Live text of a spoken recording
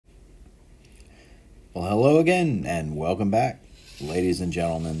Well, hello again, and welcome back, ladies and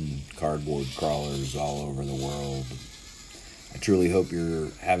gentlemen, cardboard crawlers all over the world. I truly hope you're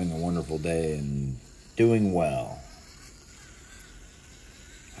having a wonderful day and doing well.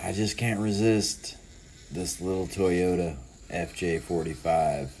 I just can't resist this little Toyota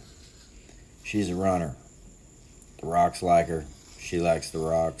FJ45. She's a runner. The rocks like her. She likes the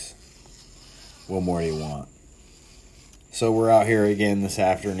rocks. What more do you want? So we're out here again this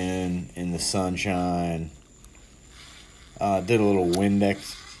afternoon in the sunshine. Did a little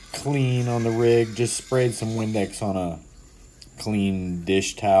Windex clean on the rig. Just sprayed some Windex on a clean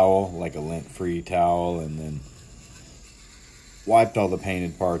dish towel, like a lint-free towel, and then wiped all the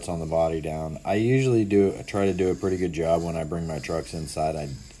painted parts on the body down. I try to do a pretty good job when I bring my trucks inside.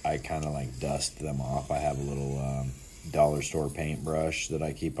 I kind of like dust them off. I have a little dollar store paintbrush that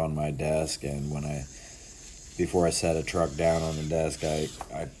I keep on my desk, and before I set a truck down on the desk, I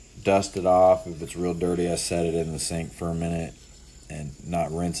dust it off. If it's real dirty, I set it in the sink for a minute and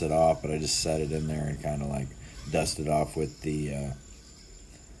not rinse it off, but I just set it in there and kind of like dust it off with the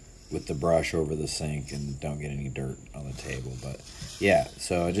brush over the sink and don't get any dirt on the table. But yeah,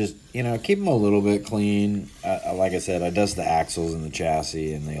 so I just, keep them a little bit clean. Like I said, I dust the axles and the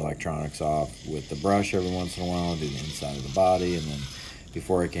chassis and the electronics off with the brush every once in a while, do the inside of the body, and then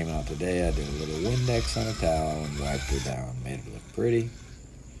before I came out today, I did a little Windex on a towel and wiped it down, made it look pretty.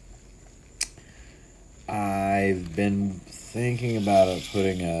 I've been thinking about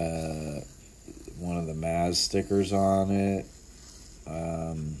putting one of the Maz stickers on it.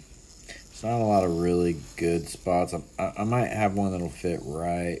 It's not a lot of really good spots. I might have one that'll fit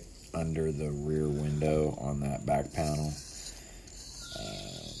right under the rear window on that back panel.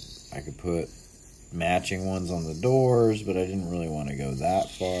 I could put matching ones on the doors, but I didn't really want to go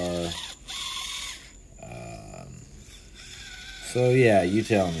that far. So yeah, you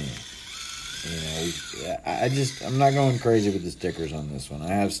tell me. I'm not going crazy with the stickers on this one. I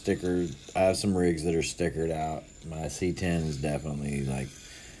have some rigs that are stickered out. My C10 is definitely like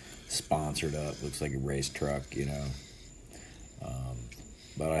sponsored up. Looks like a race truck,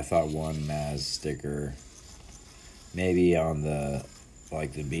 But I thought one Maz sticker, maybe on the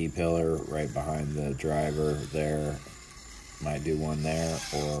B pillar right behind the driver there, might do one there,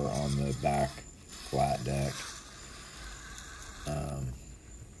 or on the back flat deck.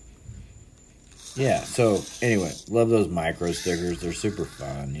 Yeah, so anyway, love those micro stickers. They're super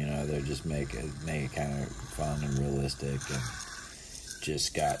fun, they just make it kind of fun and realistic. And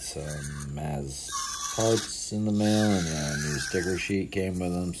just got some Maz parts in the mail, and a new sticker sheet came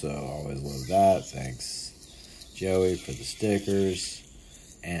with them, so always love that. Thanks, Joey, for the stickers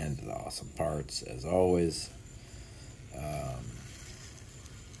and the awesome parts, as always.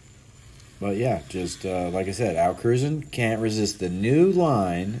 But yeah, just like I said, out cruising. Can't resist the new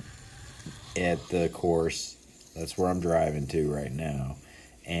line at the course. That's where I'm driving to right now.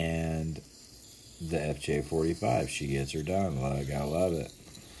 And the FJ45, she gets her done. I gotta love it.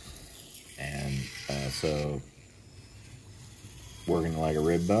 And so working like a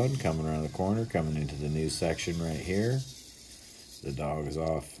rib bone, coming around the corner, coming into the new section right here. The dog is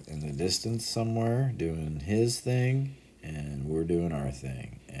off in the distance somewhere doing his thing, and we're doing our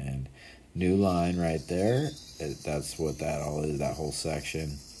thing. And new line right there. That's what that all is, that whole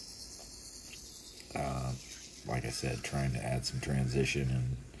section. Like I said, trying to add some transition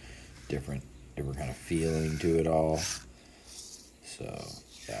and different kind of feeling to it all. So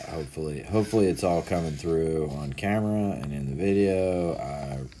yeah, hopefully it's all coming through on camera and in the video.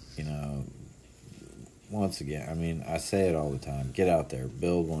 Once again, I say it all the time, get out there,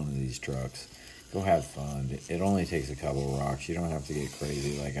 build one of these trucks, go have fun. It only takes a couple of rocks. You don't have to get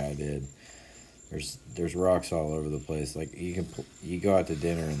crazy like I did. There's rocks all over the place. Like you go out to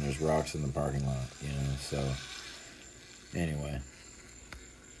dinner and there's rocks in the parking lot, so anyway,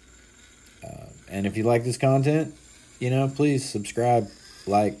 and if you like this content, please subscribe,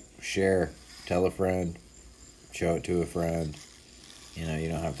 like, share, tell a friend, show it to a friend. You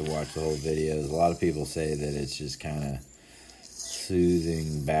don't have to watch the whole videos. A lot of people say that it's just kind of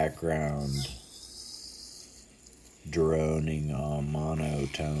soothing background droning on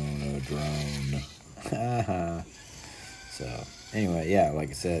monotone or drone. So anyway, yeah, like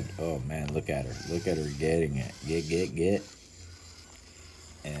I said, oh man, look at her getting it, get,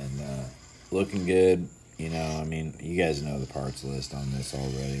 and looking good. You guys know the parts list on this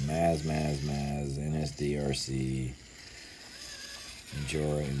already. Maz, NSDRC,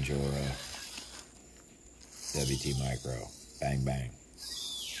 Injora, WT Micro, bang bang,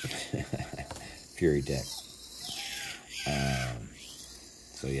 Fury Tech.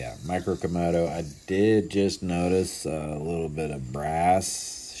 So yeah, Micro Komodo. I did just notice a little bit of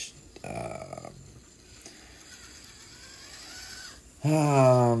brass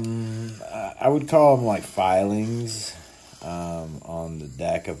I would call them like filings on the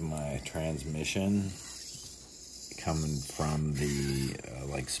deck of my transmission, coming from the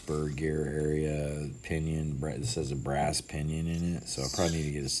like spur gear area. Pinion, this has a brass pinion in it, so I probably need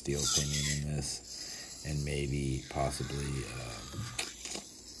to get a steel pinion in this, and maybe possibly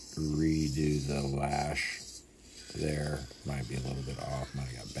redo the lash there. Might be a little bit off, might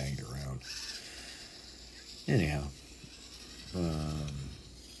have got banged around. Anyhow,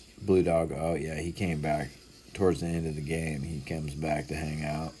 Blue Dog, oh yeah, he came back towards the end of the game. He comes back to hang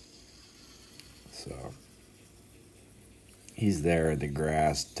out, so he's there at the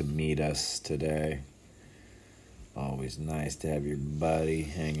grass to meet us today. Always nice to have your buddy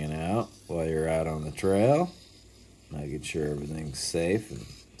hanging out while you're out on the trail, making sure everything's safe and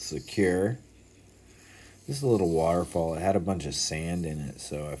secure. This is a little waterfall. It had a bunch of sand in it,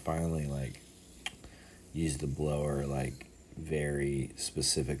 so I finally used the blower very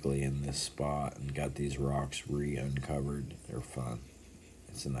specifically in this spot and got these rocks re-uncovered. They're fun.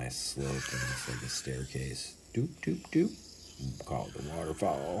 It's a nice slope and it's like a staircase. Doop, doop, doop. Call it the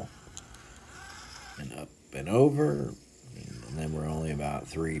waterfall. And up and over. And then we're only about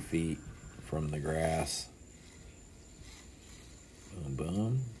 3 feet from the grass. Boom,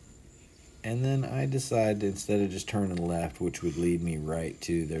 boom. And then I decided, instead of just turning left, which would lead me right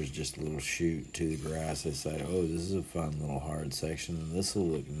to, there's just a little chute to the grass. I decided, oh, this is a fun little hard section, and this will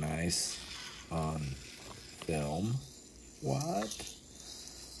look nice on film. What?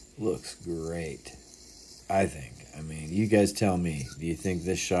 Looks great, I think. I mean, you guys tell me. Do you think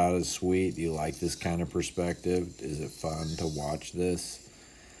this shot is sweet? Do you like this kind of perspective? Is it fun to watch this?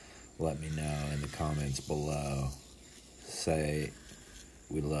 Let me know in the comments below. Say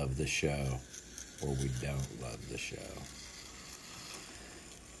we love the show, or we don't love the show.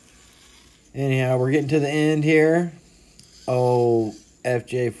 Anyhow, we're getting to the end here. Oh,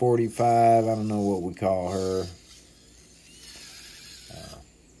 FJ45, I don't know what we call her.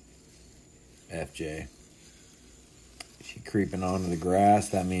 FJ. She creeping onto the grass.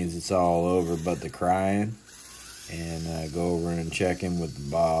 That means it's all over but the crying. And go over and check in with the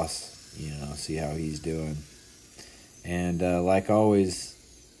boss. See how he's doing. And like always,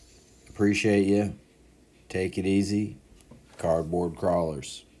 appreciate you. Take it easy. Cardboard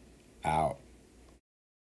crawlers. Out.